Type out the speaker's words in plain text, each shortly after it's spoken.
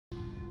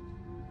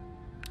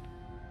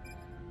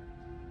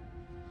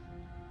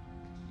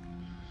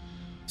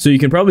So you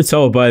can probably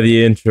tell by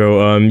the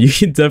intro, you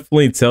can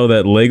definitely tell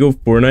that Lego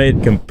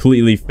Fortnite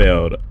completely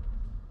failed.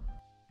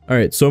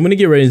 Alright, so I'm going to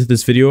get right into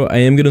this video. I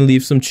am going to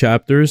leave some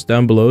chapters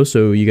down below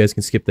so you guys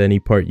can skip to any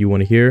part you want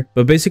to hear.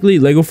 But basically,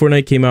 Lego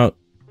Fortnite came out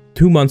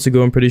 2 months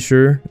ago, I'm pretty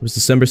sure. It was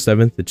December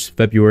 7th, it's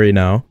February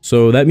now.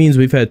 So that means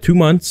we've had 2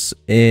 months,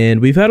 and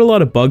we've had a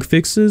lot of bug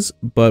fixes,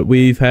 but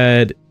we've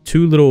had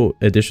 2 little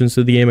additions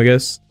to the game, I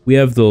guess. We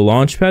have the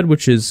launch pad,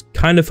 which is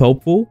kind of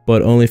helpful,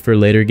 but only for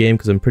later game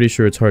because I'm pretty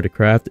sure it's hard to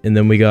craft. And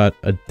then we got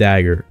a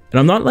dagger. And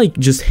I'm not like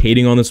just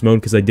hating on this mode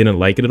because I didn't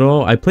like it at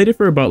all. I played it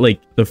for about like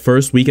the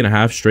first week and a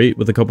half straight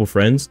with a couple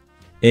friends,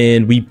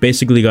 and we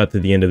basically got to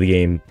the end of the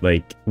game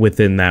like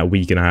within that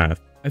week and a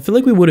half. I feel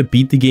like we would have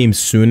beat the game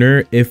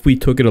sooner if we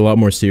took it a lot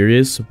more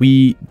serious.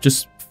 We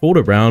just fooled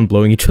around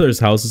blowing each other's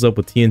houses up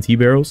with TNT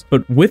barrels.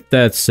 But with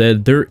that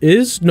said, there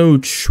is no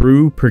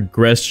true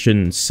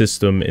progression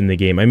system in the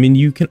game. I mean,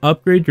 you can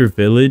upgrade your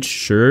village,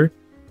 sure,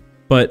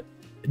 but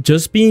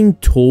just being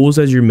tools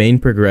as your main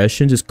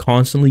progression, just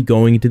constantly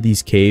going into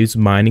these caves,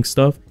 mining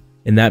stuff,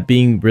 and that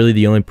being really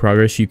the only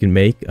progress you can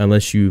make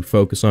unless you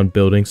focus on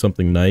building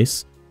something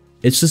nice.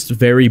 It's just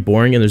very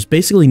boring, and there's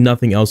basically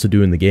nothing else to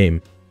do in the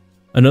game.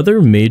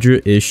 Another major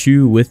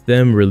issue with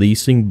them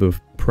releasing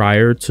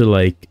prior to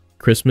like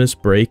Christmas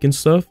break and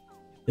stuff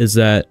is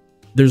that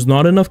there's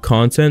not enough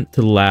content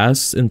to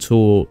last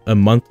until a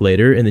month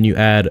later, and then you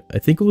add, I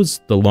think it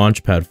was the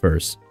launch pad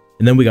first,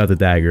 and then we got the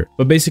dagger.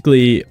 But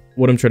basically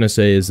what I'm trying to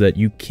say is that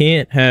you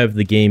can't have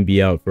the game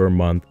be out for a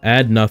month,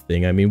 add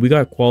nothing. I mean, we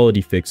got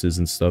quality fixes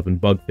and stuff and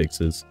bug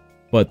fixes,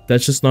 but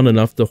that's just not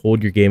enough to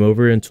hold your game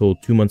over until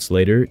 2 months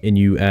later, and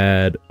you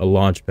add a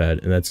launch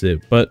pad and that's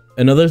it. But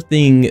another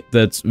thing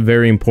that's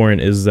very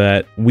important is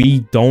that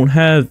we don't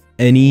have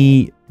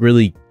any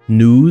really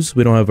news.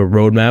 We don't have a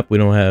roadmap.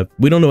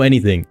 We don't know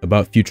anything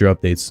about future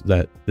updates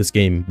that this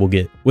game will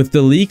get. With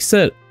the leaks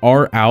that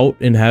are out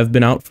and have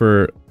been out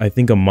for I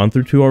think a month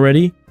or 2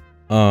 already,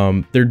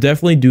 they're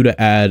definitely due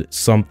to add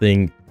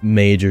something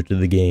major to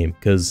the game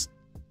because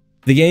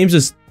the game's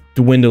just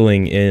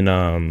dwindling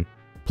in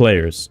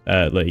players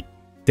like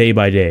day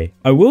by day.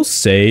 I will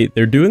say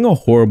they're doing a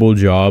horrible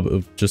job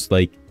of just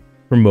like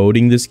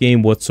promoting this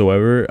game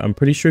whatsoever. I'm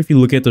pretty sure if you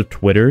look at their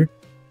Twitter,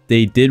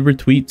 they did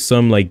retweet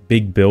some like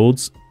big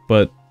builds,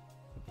 but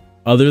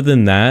other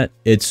than that,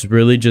 it's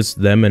really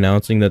just them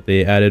announcing that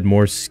they added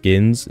more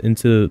skins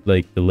into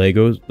like the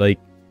Lego like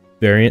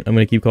variant. I'm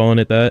gonna keep calling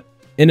it that.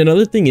 And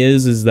another thing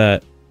is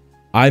that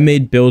I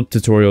made build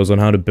tutorials on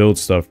how to build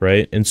stuff,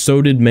 right? And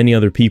so did many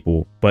other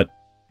people, but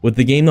with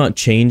the game not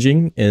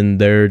changing and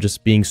there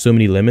just being so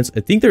many limits, I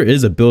think there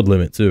is a build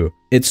limit too.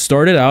 It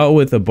started out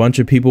with a bunch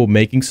of people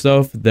making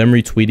stuff, them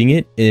retweeting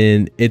it,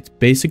 and it's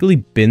basically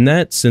been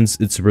that since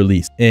its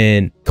release.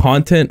 And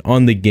content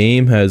on the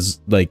game has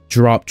like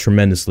dropped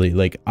tremendously.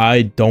 Like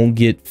I don't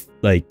get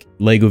like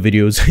Lego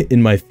videos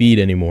in my feed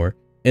anymore.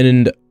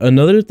 And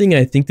another thing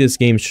I think this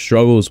game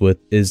struggles with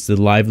is the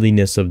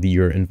liveliness of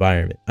your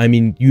environment. I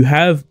mean, you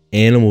have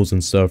animals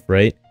and stuff,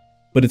 right?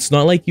 But it's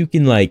not like you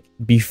can like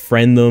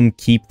befriend them,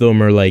 keep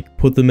them, or like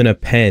put them in a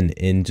pen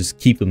and just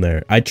keep them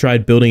there. I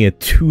tried building a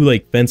 2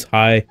 like fence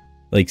high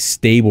like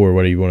stable or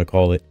whatever you want to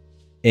call it,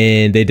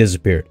 and they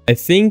disappeared. I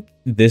think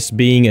this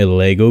being a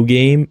Lego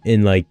game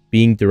and like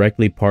being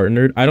directly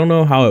partnered, I don't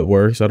know how it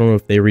works. I don't know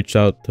if they reached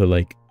out to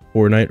like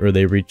Fortnite or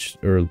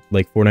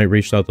Fortnite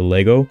reached out to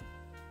Lego,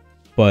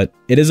 but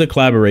it is a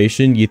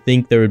collaboration. You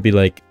think there would be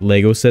like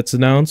Lego sets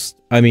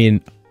announced? I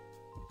mean,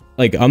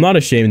 like, I'm not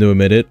ashamed to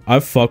admit it. I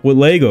fuck with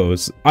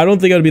Legos. I don't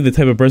think I'd be the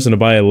type of person to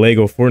buy a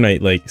Lego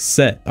Fortnite, like,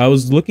 set. I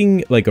was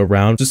looking, like,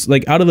 around. Just,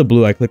 like, out of the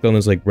blue, I clicked on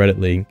this, like, Reddit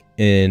link.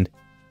 And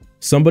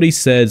somebody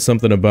said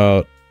something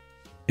about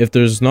if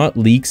there's not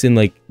leaks in,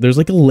 like... There's,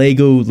 like, a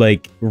Lego,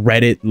 like,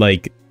 Reddit,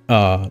 like,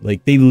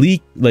 they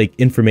leak, like,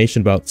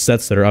 information about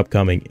sets that are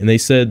upcoming. And they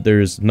said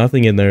there's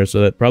nothing in there, so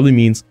that probably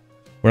means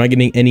we're not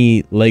getting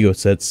any Lego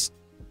sets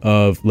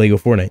of Lego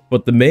Fortnite.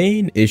 But the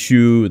main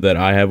issue that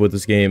I have with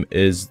this game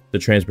is the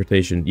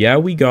transportation. Yeah,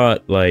 we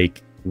got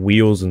like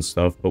wheels and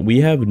stuff, but we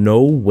have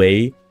no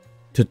way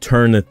to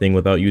turn the thing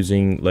without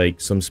using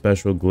like some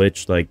special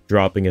glitch, like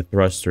dropping a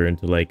thruster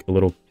into like a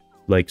little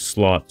like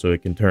slot so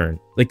it can turn.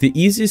 Like the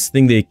easiest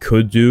thing they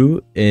could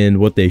do and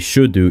what they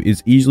should do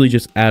is easily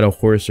just add a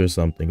horse or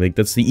something. Like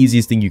that's the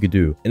easiest thing you could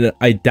do, and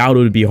I doubt it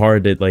would be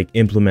hard to like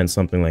implement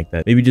something like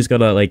that. Maybe just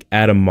gotta like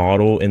add a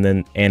model and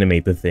then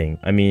animate the thing.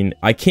 I mean,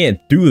 I can't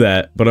do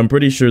that, but I'm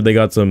pretty sure they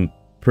got some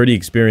pretty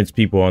experienced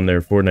people on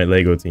their Fortnite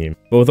Lego team.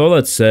 But with all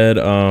that said,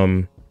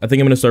 I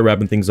think I'm gonna start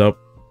wrapping things up.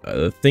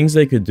 Things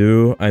they could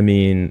do, I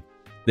mean,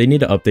 they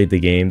need to update the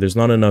game. There's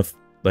not enough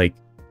like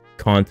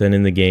content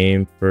in the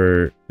game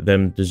for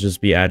them to just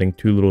be adding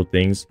 2 little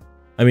things.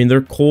 I mean,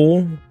 they're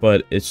cool,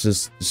 but it's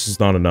just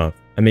not enough.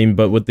 I mean,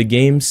 but with the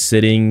game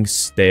sitting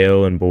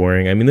stale and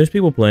boring, I mean, there's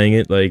people playing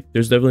it. Like,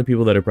 there's definitely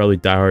people that are probably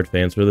diehard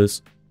fans for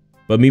this.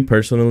 But me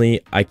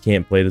personally, I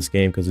can't play this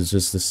game because it's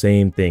just the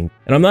same thing.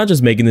 And I'm not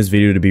just making this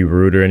video to be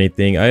rude or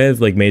anything. I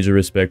have like major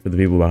respect for the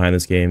people behind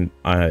this game.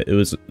 It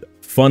was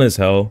fun as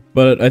hell,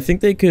 but I think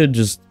they could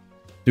just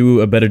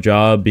do a better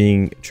job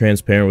being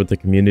transparent with the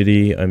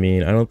community. I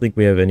mean, I don't think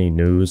we have any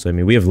news. I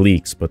mean, we have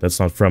leaks, but that's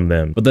not from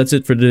them. But that's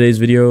it for today's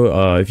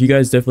video. If you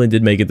guys definitely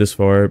did make it this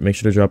far, make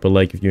sure to drop a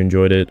like if you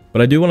enjoyed it.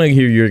 But I do want to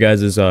hear your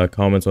guys'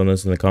 comments on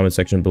this in the comment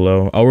section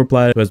below. I'll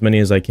reply to as many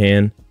as I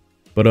can.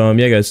 But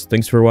yeah, guys,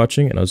 thanks for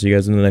watching, and I'll see you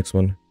guys in the next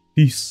one.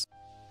 Peace.